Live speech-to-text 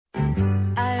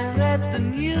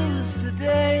news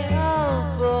today,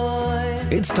 oh boy.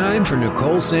 It's time for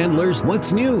Nicole Sandler's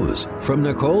What's News from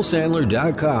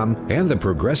NicoleSandler.com and the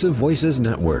Progressive Voices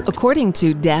Network. According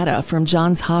to data from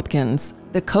Johns Hopkins,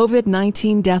 the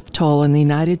COVID-19 death toll in the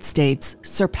United States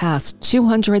surpassed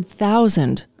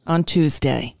 200,000 on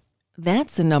Tuesday.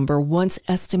 That's a number once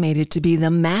estimated to be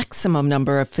the maximum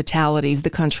number of fatalities the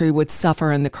country would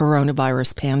suffer in the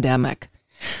coronavirus pandemic.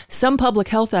 Some public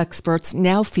health experts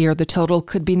now fear the total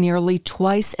could be nearly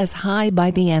twice as high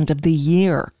by the end of the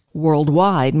year.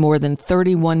 Worldwide, more than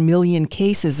 31 million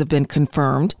cases have been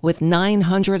confirmed, with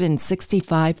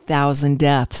 965,000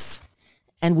 deaths.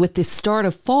 And with the start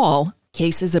of fall,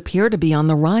 cases appear to be on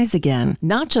the rise again,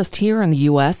 not just here in the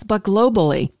U.S., but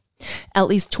globally. At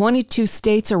least 22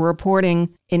 states are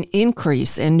reporting an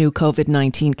increase in new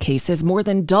COVID-19 cases, more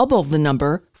than double the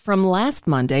number from last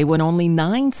Monday when only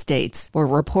 9 states were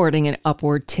reporting an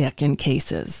upward tick in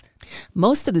cases.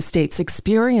 Most of the states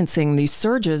experiencing these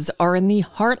surges are in the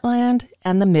Heartland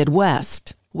and the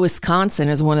Midwest. Wisconsin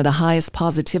is one of the highest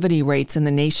positivity rates in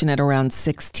the nation at around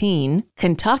 16.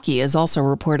 Kentucky has also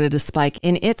reported a spike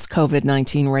in its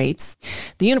COVID-19 rates.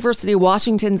 The University of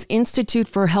Washington's Institute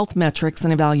for Health Metrics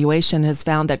and Evaluation has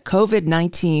found that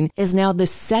COVID-19 is now the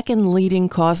second leading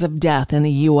cause of death in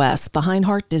the U.S. behind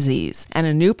heart disease. And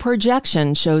a new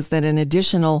projection shows that an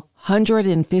additional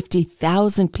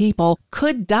 150,000 people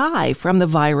could die from the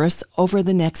virus over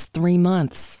the next 3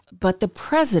 months. But the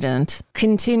president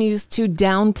continues to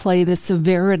downplay the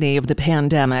severity of the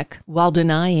pandemic while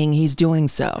denying he's doing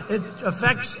so. It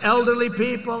affects elderly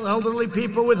people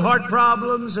with heart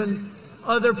problems and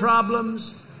other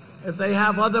problems. If they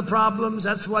have other problems,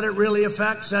 that's what it really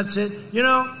affects. That's it. You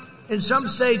know, in some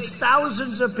states,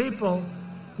 thousands of people,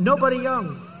 nobody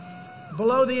young,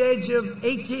 below the age of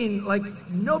 18, like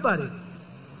nobody.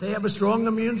 They have a strong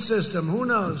immune system. Who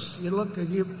knows?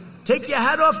 You take your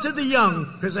hat off to the young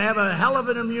because they have a hell of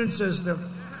an immune system.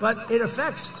 But it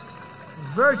affects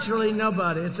virtually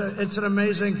nobody. It's an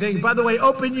amazing thing. By the way,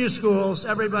 open your schools.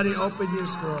 Everybody open your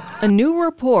schools. A new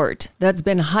report that's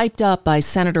been hyped up by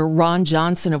Senator Ron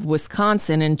Johnson of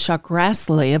Wisconsin and Chuck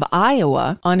Grassley of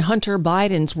Iowa on Hunter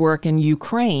Biden's work in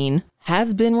Ukraine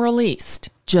has been released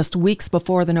just weeks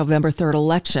before the November 3rd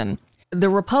election. The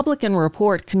Republican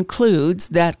report concludes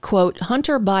that, quote,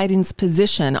 Hunter Biden's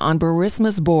position on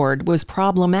Burisma's board was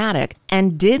problematic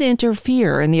and did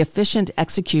interfere in the efficient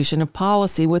execution of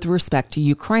policy with respect to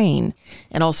Ukraine,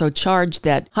 and also charged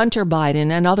that Hunter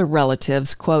Biden and other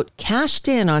relatives, quote, cashed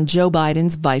in on Joe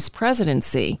Biden's vice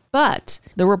presidency. But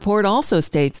the report also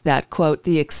states that, quote,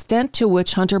 the extent to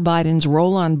which Hunter Biden's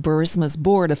role on Burisma's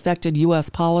board affected U.S.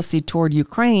 policy toward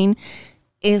Ukraine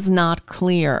is not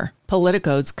clear.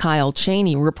 Politico's Kyle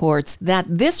Cheney reports that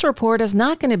this report is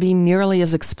not going to be nearly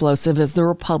as explosive as the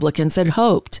Republicans had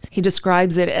hoped. He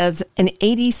describes it as an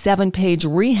 87-page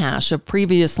rehash of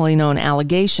previously known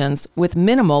allegations with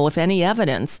minimal, if any,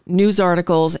 evidence, news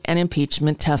articles, and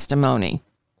impeachment testimony.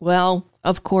 Well,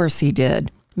 of course he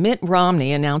did. Mitt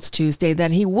Romney announced Tuesday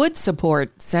that he would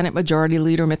support Senate Majority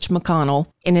Leader Mitch McConnell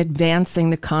in advancing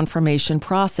the confirmation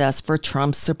process for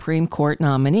Trump's Supreme Court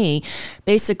nominee,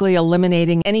 basically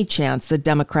eliminating any chance that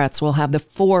Democrats will have the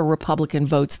 4 Republican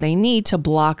votes they need to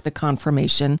block the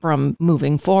confirmation from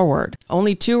moving forward.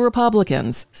 Only 2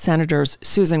 Republicans, Senators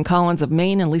Susan Collins of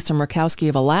Maine and Lisa Murkowski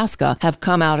of Alaska, have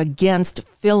come out against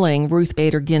filling Ruth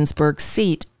Bader Ginsburg's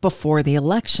seat before the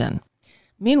election.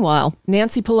 Meanwhile,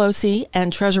 Nancy Pelosi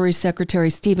and Treasury Secretary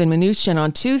Steven Mnuchin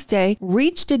on Tuesday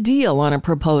reached a deal on a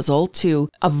proposal to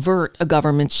avert a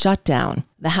government shutdown.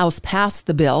 The House passed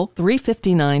the bill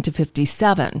 359 to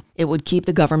 57. It would keep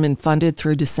the government funded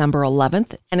through December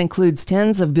 11th and includes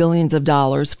tens of billions of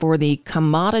dollars for the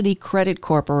Commodity Credit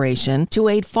Corporation to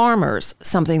aid farmers,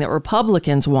 something that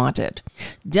Republicans wanted.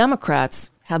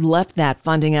 Democrats had left that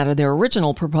funding out of their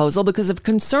original proposal because of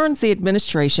concerns the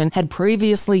administration had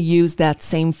previously used that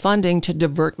same funding to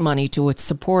divert money to its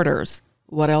supporters.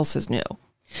 What else is new?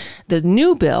 The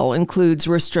new bill includes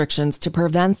restrictions to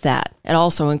prevent that. It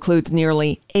also includes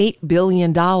nearly $8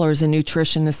 billion in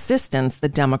nutrition assistance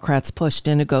that Democrats pushed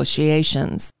in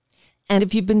negotiations. And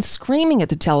if you've been screaming at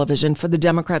the television for the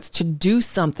Democrats to do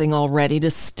something already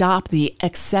to stop the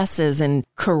excesses and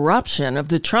corruption of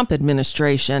the Trump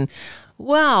administration,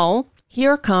 well,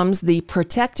 here comes the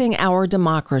Protecting Our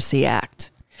Democracy Act.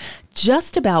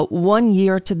 Just about 1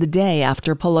 year to the day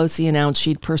after Pelosi announced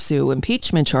she'd pursue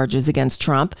impeachment charges against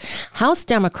Trump, House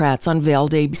Democrats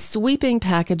unveiled a sweeping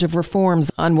package of reforms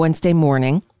on Wednesday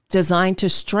morning designed to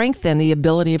strengthen the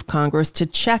ability of Congress to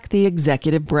check the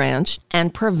executive branch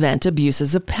and prevent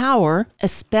abuses of power,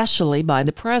 especially by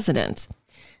the president.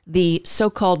 The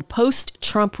so-called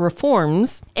post-Trump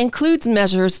reforms includes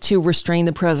measures to restrain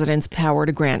the president's power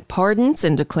to grant pardons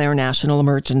and declare national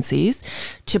emergencies,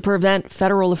 to prevent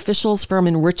federal officials from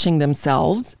enriching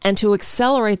themselves, and to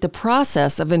accelerate the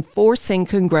process of enforcing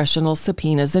congressional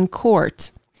subpoenas in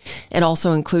court. It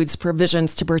also includes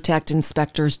provisions to protect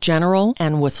inspectors general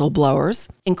and whistleblowers,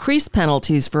 increase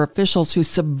penalties for officials who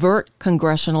subvert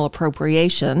congressional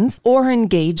appropriations or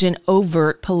engage in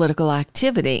overt political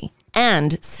activity,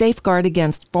 and safeguard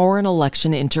against foreign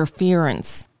election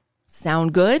interference.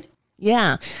 Sound good?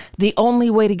 Yeah. The only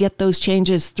way to get those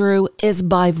changes through is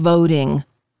by voting.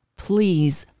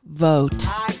 Please vote.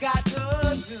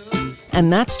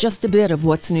 And that's just a bit of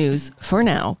what's news for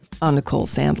now on Nicole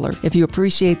Sandler. If you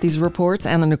appreciate these reports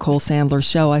and the Nicole Sandler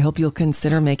Show, I hope you'll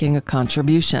consider making a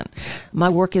contribution. My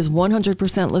work is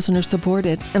 100% listener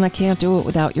supported, and I can't do it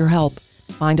without your help.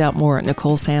 Find out more at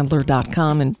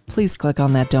NicoleSandler.com and please click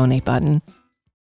on that donate button.